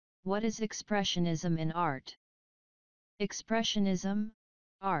What is Expressionism in art? Expressionism,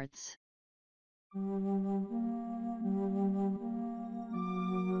 arts.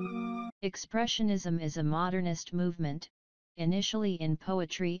 Expressionism is a modernist movement, initially in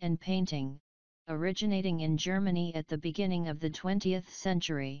poetry and painting, originating in Germany at the beginning of the 20th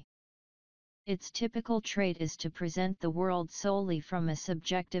century. Its typical trait is to present the world solely from a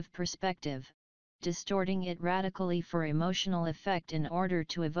subjective perspective, distorting it radically for emotional effect in order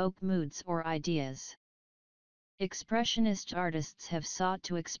to evoke moods or ideas. Expressionist artists have sought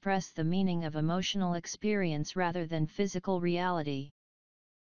to express the meaning of emotional experience rather than physical reality.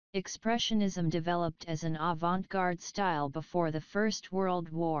 Expressionism developed as an avant-garde style before the First World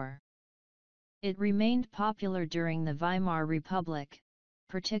War. It remained popular during the Weimar Republic,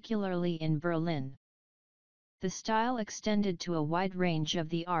 particularly in Berlin. The style extended to a wide range of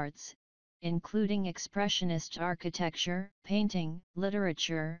the arts, including expressionist architecture, painting,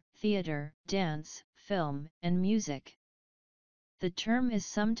 literature, theater, dance, film, and music. The term is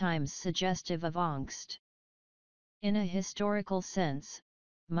sometimes suggestive of angst. In a historical sense,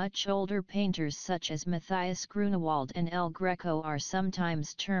 much older painters such as Matthias Grünewald and Greco are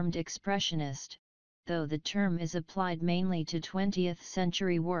sometimes termed expressionist, though the term is applied mainly to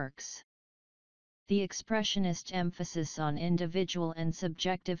 20th-century works. The expressionist emphasis on individual and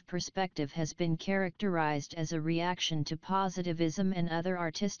subjective perspective has been characterized as a reaction to positivism and other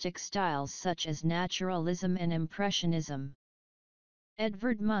artistic styles such as naturalism and impressionism.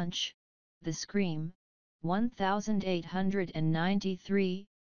 Edvard Munch, The Scream, 1893,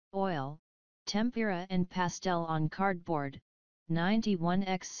 Oil, Tempera and Pastel on Cardboard, 91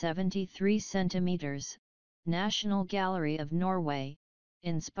 x 73 cm, National Gallery of Norway,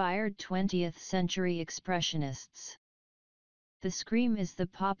 inspired 20th-century expressionists. The Scream is the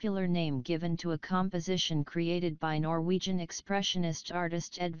popular name given to a composition created by Norwegian expressionist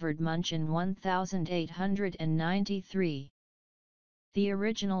artist Edvard Munch in 1893. The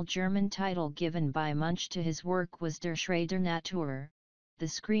original German title given by Munch to his work was Der Schrei der Natur, The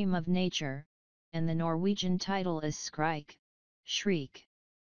Scream of Nature, and the Norwegian title is Skrik, Shriek.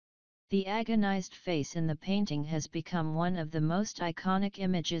 The agonized face in the painting has become one of the most iconic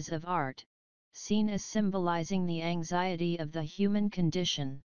images of art, seen as symbolizing the anxiety of the human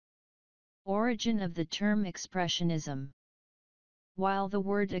condition. Origin of the term Expressionism. While the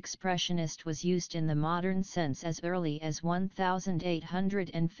word expressionist was used in the modern sense as early as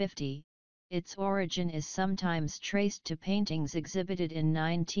 1850, its origin is sometimes traced to paintings exhibited in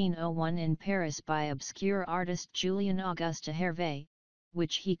 1901 in Paris by obscure artist Julien-Auguste Hervé,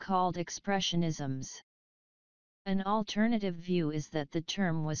 which he called expressionisms. An alternative view is that the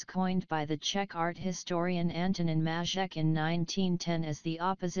term was coined by the Czech art historian Antonín Mažek in 1910 as the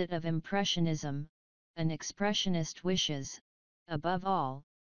opposite of impressionism. An expressionist wishes, above all,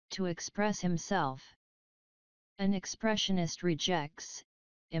 to express himself. An expressionist rejects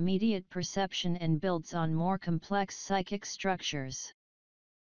immediate perception and builds on more complex psychic structures.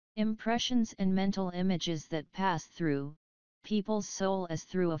 Impressions and mental images that pass through people's soul as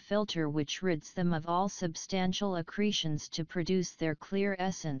through a filter which rids them of all substantial accretions to produce their clear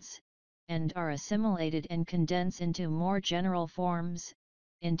essence, and are assimilated and condense into more general forms,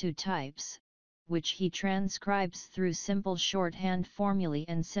 into types, which he transcribes through simple shorthand formulae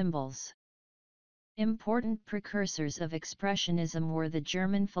and symbols. Important precursors of Expressionism were the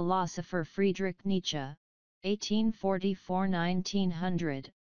German philosopher Friedrich Nietzsche, 1844–1900,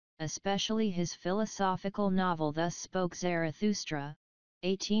 especially his philosophical novel Thus Spoke Zarathustra,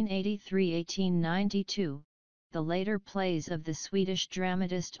 1883–1892, the later plays of the Swedish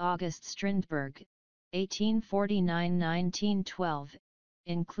dramatist August Strindberg, 1849–1912,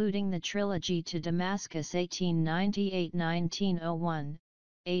 including the trilogy To Damascus 1898–1901,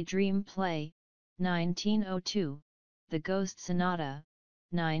 A Dream Play, 1902, The Ghost Sonata,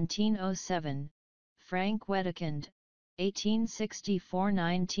 1907, Frank Wedekind,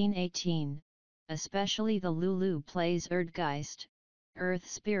 1864–1918, especially the Lulu plays Erdgeist, Earth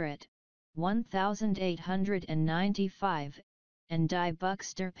Spirit, 1895, and Die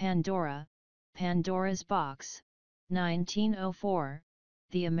Buchs der Pandora, Pandora's Box, 1904,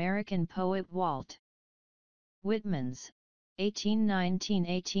 the American poet Walt Whitman's,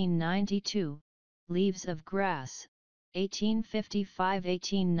 1819–1892, Leaves of Grass,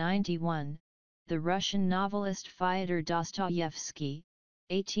 1855–1891, the Russian novelist Fyodor Dostoevsky,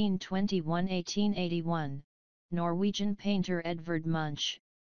 1821–1881, Norwegian painter Edvard Munch,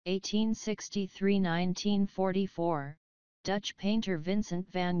 1863–1944, Dutch painter Vincent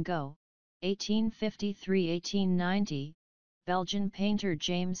van Gogh, 1853–1890, Belgian painter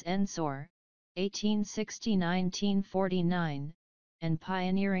James Ensor, 1860–1949, and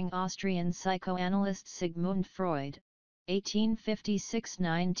pioneering Austrian psychoanalyst Sigmund Freud,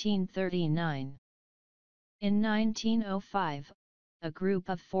 1856–1939. In 1905, a group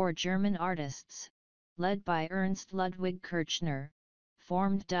of 4 German artists, led by Ernst Ludwig Kirchner,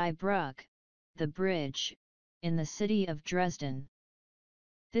 formed Die Brücke, the bridge, in the city of Dresden.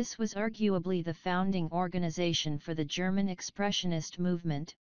 This was arguably the founding organization for the German Expressionist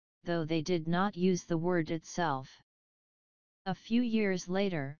movement, though they did not use the word itself. A few years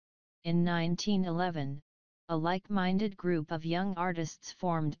later, in 1911, a like-minded group of young artists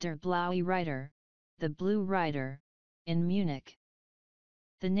formed Der Blaue Reiter, the Blue Rider, in Munich.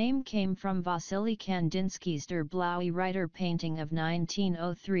 The name came from Wassily Kandinsky's Der Blaue Reiter painting of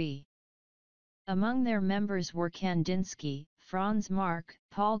 1903. Among their members were Kandinsky, Franz Marc,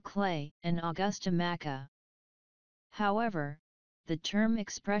 Paul Klee, and Augusta Macke. However, the term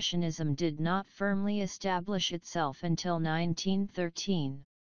Expressionism did not firmly establish itself until 1913.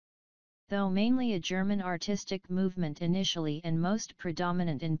 Though mainly a German artistic movement initially and most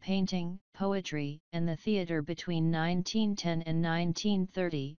predominant in painting, poetry, and the theatre between 1910 and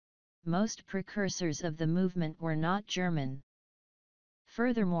 1930, most precursors of the movement were not German.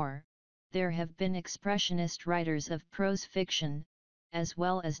 Furthermore, there have been expressionist writers of prose fiction, as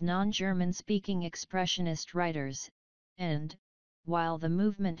well as non-German-speaking expressionist writers, and, while the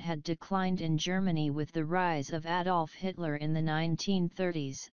movement had declined in Germany with the rise of Adolf Hitler in the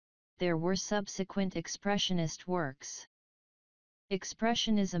 1930s, there were subsequent expressionist works.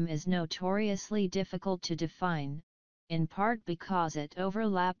 Expressionism is notoriously difficult to define, in part because it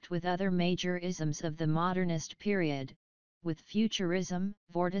overlapped with other major isms of the modernist period, with Futurism,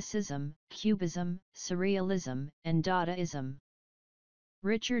 Vorticism, Cubism, Surrealism, and Dadaism.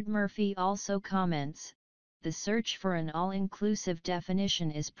 Richard Murphy also comments, the search for an all-inclusive definition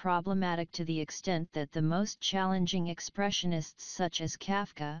is problematic to the extent that the most challenging expressionists such as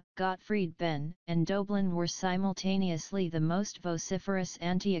Kafka, Gottfried Benn, and Doblin were simultaneously the most vociferous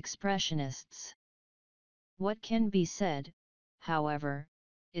anti-expressionists. What can be said, however,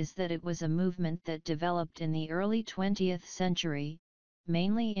 is that it was a movement that developed in the early 20th century,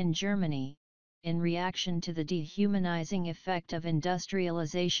 mainly in Germany, in reaction to the dehumanizing effect of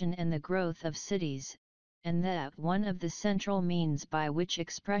industrialization and the growth of cities, and that one of the central means by which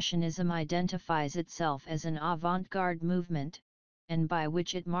Expressionism identifies itself as an avant-garde movement, and by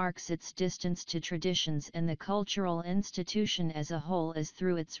which it marks its distance to traditions and the cultural institution as a whole is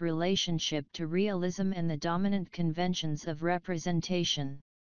through its relationship to realism and the dominant conventions of representation.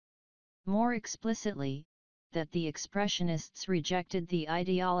 More explicitly, that the Expressionists rejected the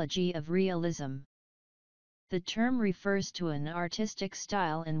ideology of realism. The term refers to an artistic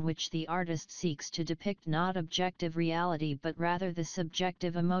style in which the artist seeks to depict not objective reality but rather the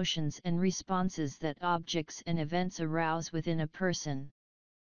subjective emotions and responses that objects and events arouse within a person.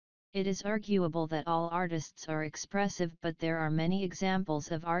 It is arguable that all artists are expressive, but there are many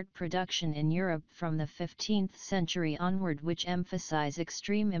examples of art production in Europe from the 15th century onward which emphasize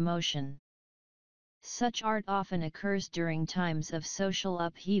extreme emotion. Such art often occurs during times of social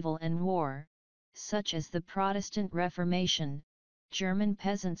upheaval and war, such as the Protestant Reformation, German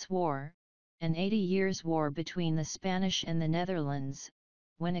Peasants' War, and 80 Years' War between the Spanish and the Netherlands,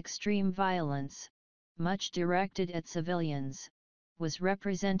 when extreme violence, much directed at civilians, was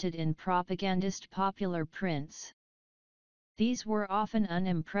represented in propagandist popular prints. These were often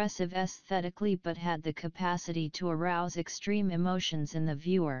unimpressive aesthetically but had the capacity to arouse extreme emotions in the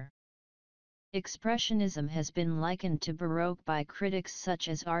viewer. Expressionism has been likened to Baroque by critics such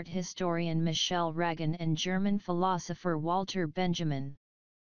as art historian Michel Ragan and German philosopher Walter Benjamin.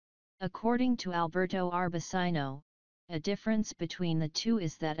 According to Alberto Arbesino, a difference between the two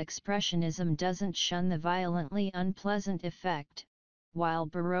is that Expressionism doesn't shun the violently unpleasant effect, while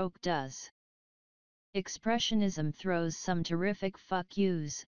Baroque does. Expressionism throws some terrific fuck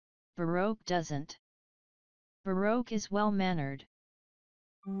yous, Baroque doesn't. Baroque is well-mannered.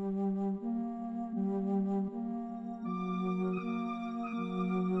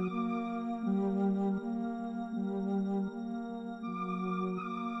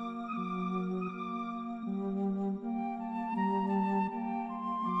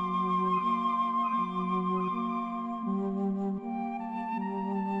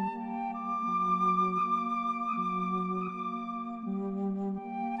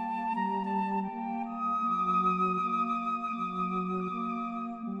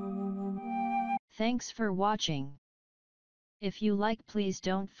 Thanks for watching. If you like, please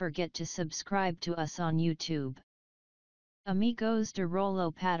don't forget to subscribe to us on YouTube. Amigos de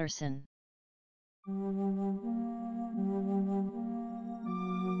Rollo Patterson.